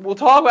 we'll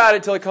talk about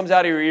it till it comes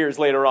out of your ears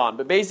later on.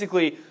 But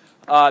basically,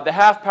 the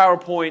half power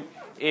point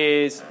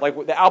is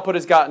like the output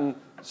has gotten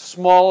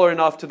smaller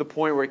enough to the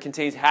point where it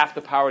contains half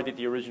the power that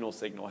the original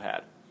signal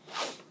had.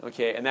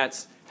 Okay, and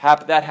that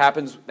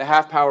happens. The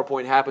half power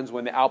point happens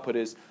when the output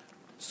is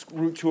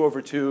root 2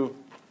 over 2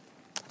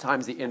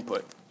 times the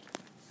input.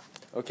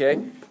 Okay,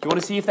 do you want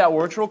to see if that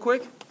works real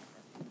quick?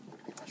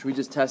 Should we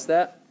just test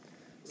that?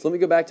 So let me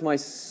go back to my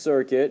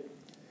circuit.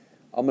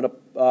 I'm gonna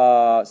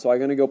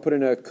go put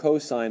in a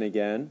cosine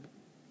again.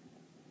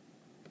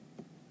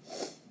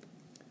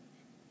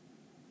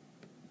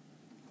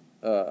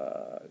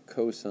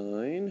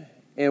 Cosine.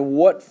 And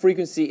what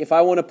frequency, if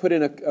I want to put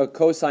in a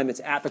cosine that's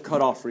at the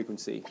cutoff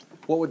frequency,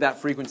 what would that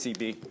frequency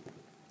be?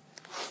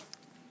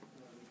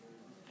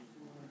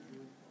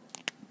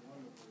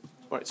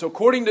 All right, so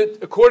according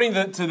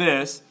to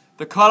this,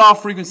 the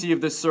cutoff frequency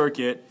of this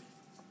circuit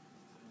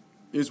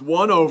is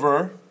 1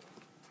 over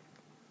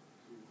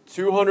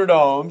 200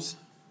 ohms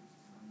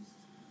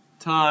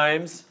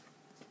times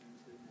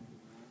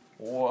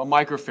a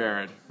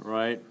microfarad,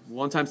 right?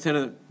 1 times 10 to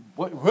the,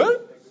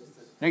 what?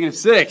 Negative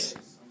 6.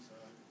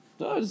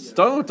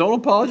 Don't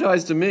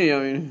apologize to me. I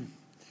mean,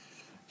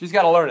 just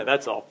got to learn it,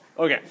 that's all.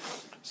 Okay,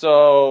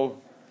 so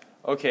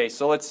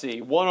let's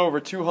see. 1 over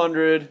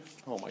 200.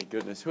 Oh my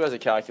goodness, who has a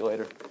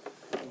calculator?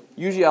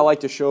 Usually I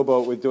like to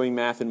showboat with doing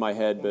math in my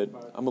head, but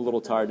I'm a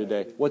little tired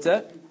today. What's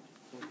that?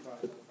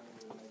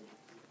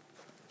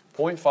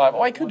 0.5.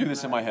 Oh, I could do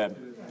this in my head.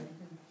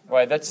 All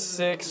right, that's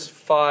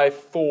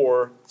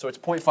 654. So it's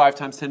 0.5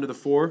 times 10 to the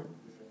 4.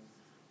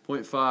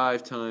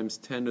 0.5 times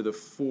 10 to the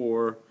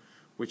 4,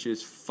 which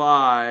is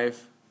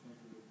 5.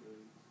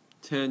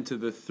 10 to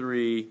the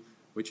 3,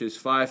 which is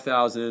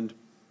 5,000.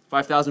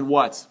 5,000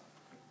 watts.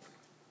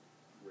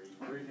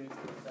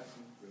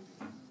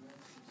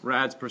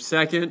 Rads per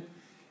second.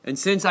 And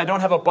since I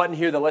don't have a button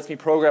here that lets me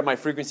program my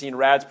frequency in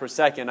rads per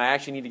second, I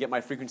actually need to get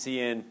my frequency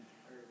in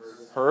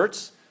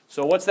hertz.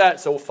 So what's that?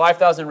 So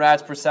 5,000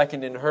 rads per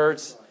second in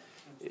hertz.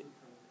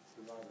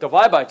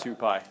 Divide by 2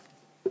 pi.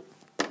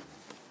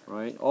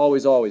 Right?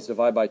 Always, always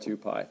divide by 2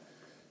 pi.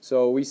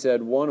 So we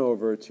said 1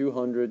 over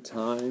 200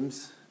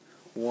 times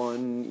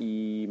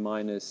 1e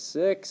minus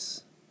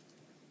 6.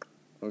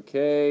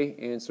 Okay,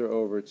 answer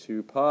over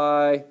 2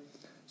 pi.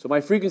 So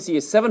my frequency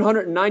is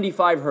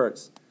 795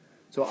 hertz.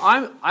 So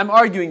I'm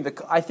arguing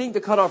I think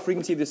the cutoff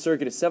frequency of this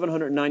circuit is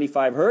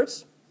 795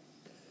 hertz.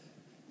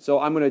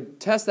 So I'm going to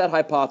test that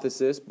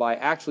hypothesis by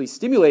actually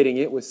stimulating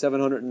it with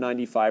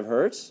 795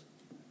 hertz.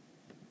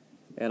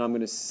 And I'm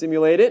going to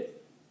simulate it.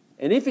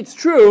 And if it's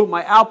true,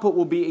 my output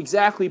will be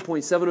exactly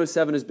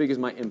 0.707 as big as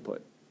my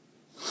input.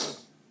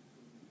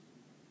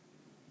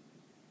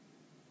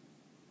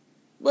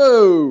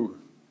 Whoa!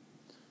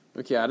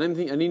 Okay, I didn't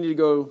think I needed to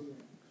go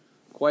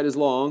quite as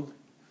long.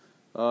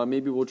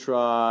 Maybe we'll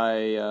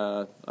try,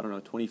 I don't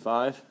know,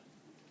 25?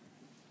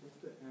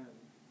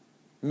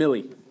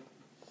 Milli.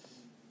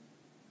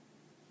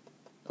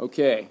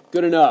 Okay,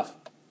 good enough.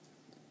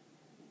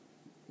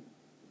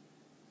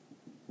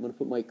 I'm going to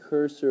put my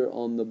cursor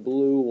on the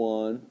blue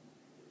one.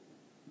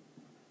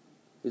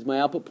 Is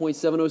my output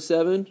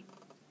 0.707?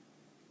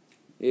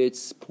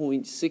 It's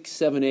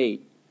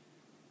 0.678.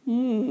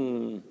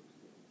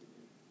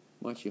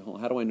 Actually,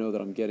 how do I know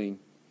that I'm getting...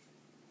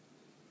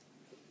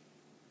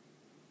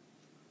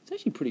 It's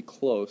actually pretty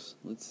close.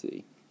 Let's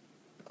see.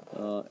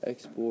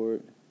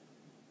 Export.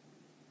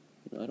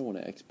 No, I don't want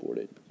to export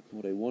it.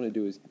 What I want to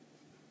do is...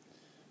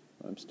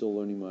 I'm still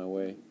learning my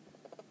way.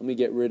 Let me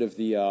get rid of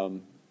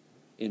the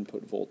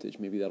input voltage.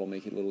 Maybe that'll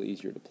make it a little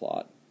easier to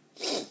plot.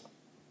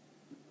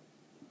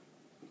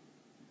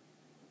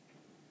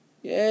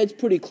 Yeah, it's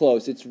pretty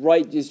close. It's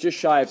right. It's just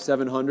shy of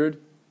 700,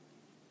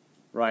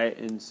 right?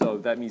 And so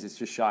that means it's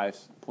just shy of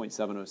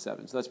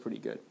 0.707. So that's pretty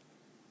good.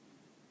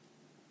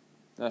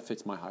 That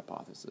fits my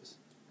hypothesis.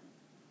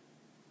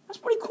 That's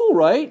pretty cool,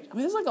 right? I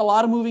mean, there's like a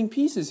lot of moving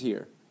pieces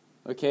here.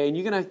 Okay, and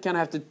you're gonna kind of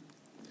have to,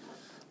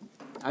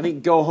 I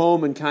think, go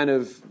home and kind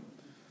of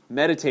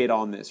meditate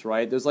on this,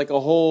 right? There's like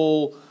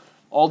all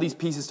these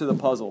pieces to the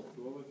puzzle.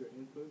 What was your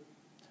input?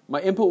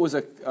 My input was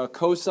a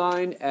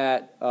cosine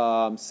at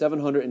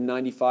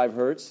 795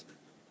 hertz.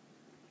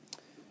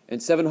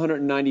 And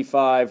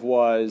 795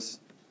 was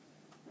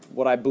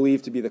what I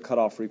believe to be the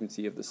cutoff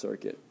frequency of the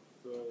circuit.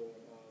 So,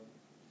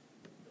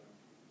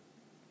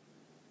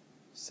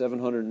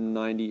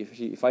 790,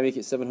 if I make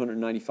it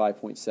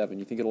 795.7,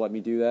 you think it'll let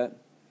me do that?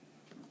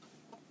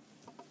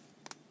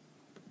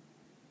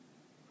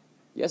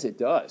 Yes, it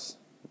does.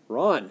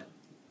 Run.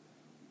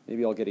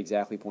 Maybe I'll get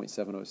exactly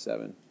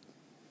 0.707.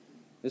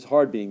 It's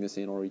hard being this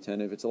anal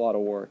retentive. It's a lot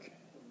of work.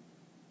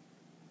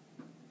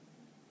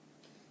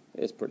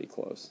 It's pretty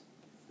close.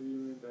 So you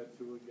mean that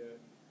you would get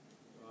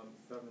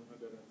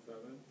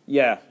 707?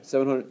 Yeah,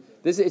 700.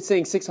 This it's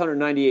saying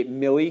 698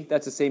 milli.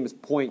 That's the same as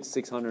 0.600.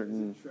 Is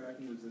it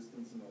tracking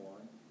resistance in the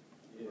line?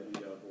 Yeah. Or the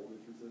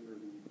voltage resistor?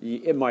 Or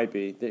the It might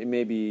be. It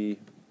may be.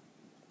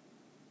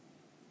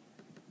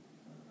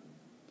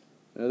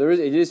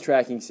 It is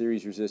tracking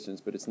series resistance,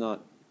 but it's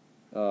not.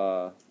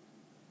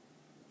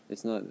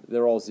 It's not.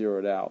 They're all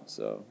zeroed out.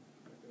 So,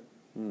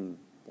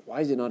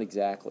 why is it not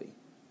exactly?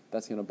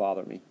 That's going to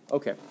bother me.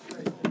 Okay.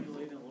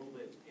 Simulating a little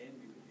bit in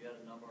because you had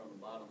a number on the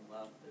bottom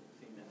left that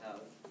seemed to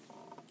have.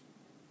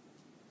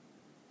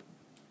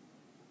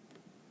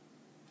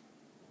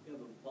 You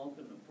have a bump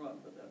in the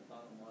front, but that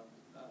bottom left,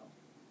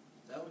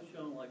 that was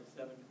shown like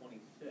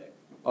 726.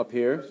 Up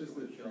here. That's just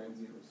the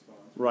transient response.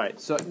 Right.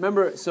 So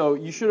remember. So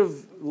you should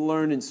have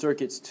learned in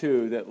circuits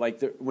too that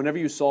like whenever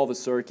you solve a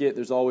circuit,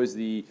 there's always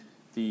the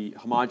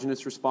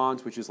homogeneous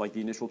response, which is like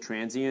the initial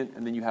transient,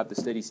 and then you have the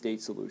steady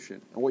state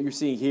solution. And what you're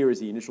seeing here is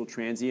the initial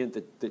transient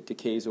that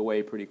decays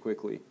away pretty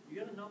quickly. You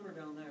got a number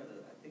down there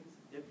that I think is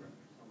different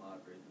for some odd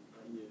reason.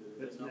 Yeah,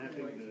 That's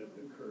mapping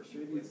the cursor,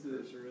 maybe where it's the the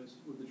cursor is.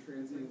 with the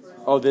transients.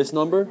 Oh, this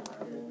number? long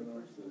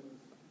enough to-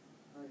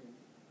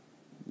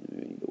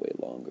 You need to wait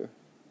longer.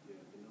 Yeah,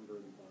 the number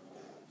in the bottom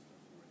left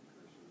is where the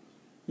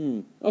cursor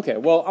is. Okay.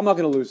 Well, I'm not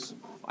going to lose.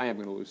 I am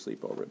going to lose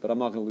sleep over it, but I'm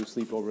not going to lose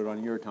sleep over it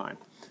on your time.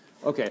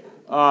 Okay.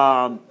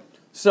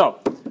 So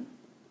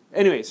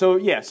anyway,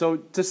 so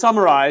to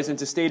summarize and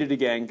to state it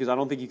again, because I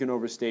don't think you can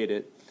overstate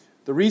it,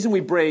 the reason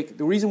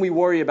we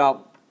worry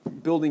about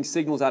building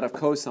signals out of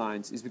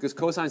cosines is because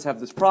cosines have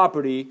this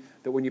property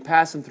that when you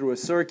pass them through a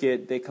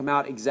circuit, they come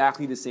out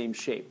exactly the same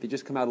shape. They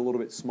just come out a little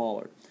bit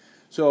smaller.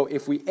 So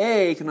if we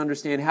A, can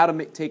understand how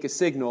to take a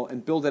signal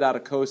and build it out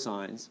of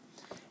cosines,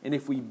 and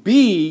if we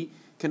B,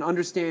 can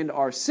understand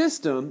our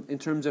system in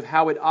terms of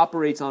how it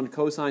operates on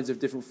cosines of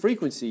different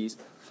frequencies,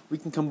 we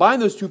can combine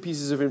those two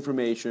pieces of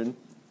information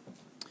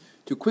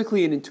to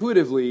quickly and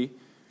intuitively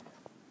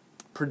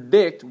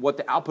predict what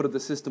the output of the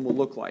system will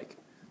look like.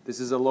 This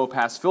is a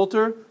low-pass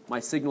filter. My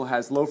signal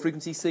has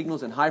low-frequency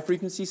signals and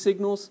high-frequency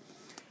signals.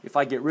 If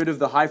I get rid of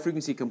the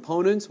high-frequency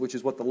components, which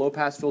is what the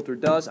low-pass filter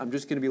does, I'm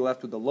just going to be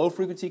left with the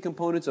low-frequency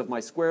components of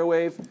my square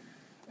wave,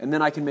 and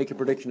then I can make a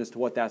prediction as to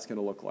what that's going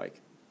to look like.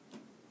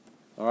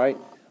 All right?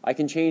 I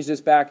can change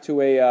this back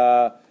to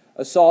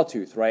a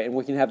sawtooth, right? And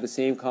we can have the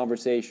same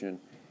conversation.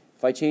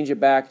 If I change it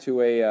back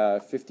to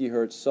a 50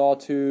 hertz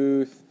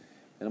sawtooth,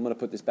 and I'm going to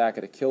put this back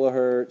at a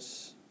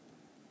kilohertz,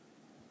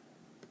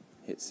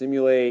 hit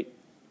simulate,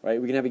 right?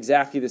 We can have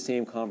exactly the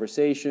same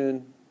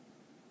conversation.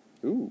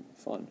 Ooh,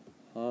 fun.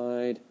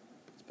 Hide.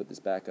 Let's put this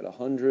back at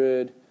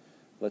 100.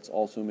 Let's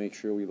also make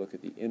sure we look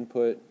at the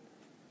input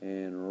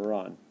and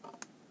run.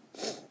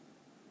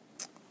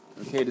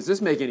 Okay, does this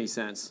make any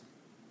sense?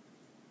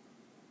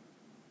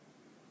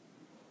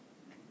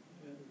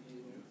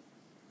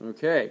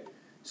 Okay.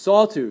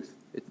 Sawtooth,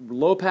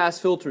 low-pass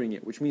filtering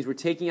it, which means we're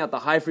taking out the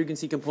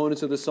high-frequency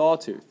components of the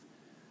sawtooth.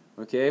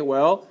 Okay,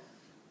 well,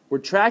 we're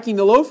tracking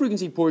the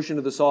low-frequency portion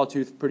of the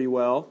sawtooth pretty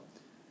well.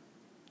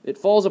 It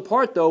falls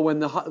apart, though, when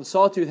the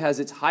sawtooth has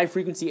its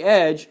high-frequency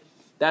edge.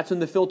 That's when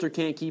the filter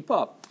can't keep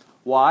up.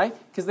 Why?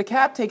 Because the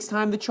cap takes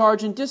time to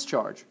charge and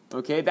discharge.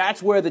 Okay,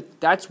 that's where the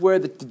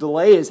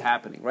delay is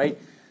happening, right?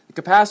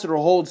 The capacitor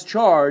holds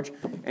charge,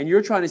 and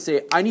you're trying to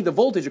say, I need the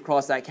voltage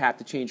across that cap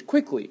to change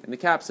quickly. And the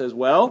cap says,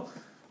 well,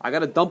 I got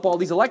to dump all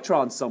these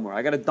electrons somewhere.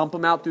 I got to dump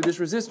them out through this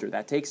resistor.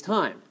 That takes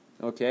time.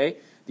 Okay?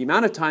 The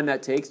amount of time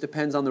that takes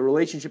depends on the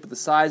relationship of the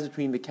size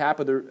between the cap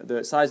of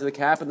the size of the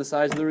cap and the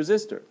size of the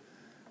resistor.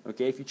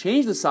 Okay? If you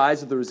change the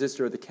size of the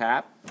resistor or the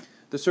cap,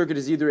 the circuit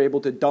is either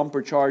able to dump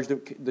or charge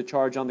the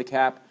charge on the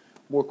cap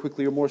more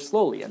quickly or more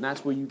slowly, and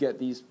that's where you get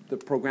the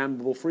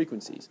programmable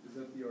frequencies. Is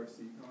that the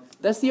RC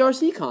constant? That's the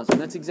RC constant.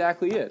 That's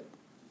exactly it.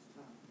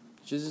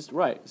 Which is just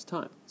right. It's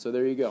time. So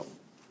there you go.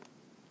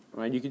 All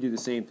right, you can do the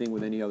same thing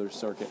with any other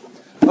circuit.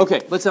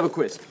 Okay, let's have a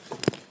quiz.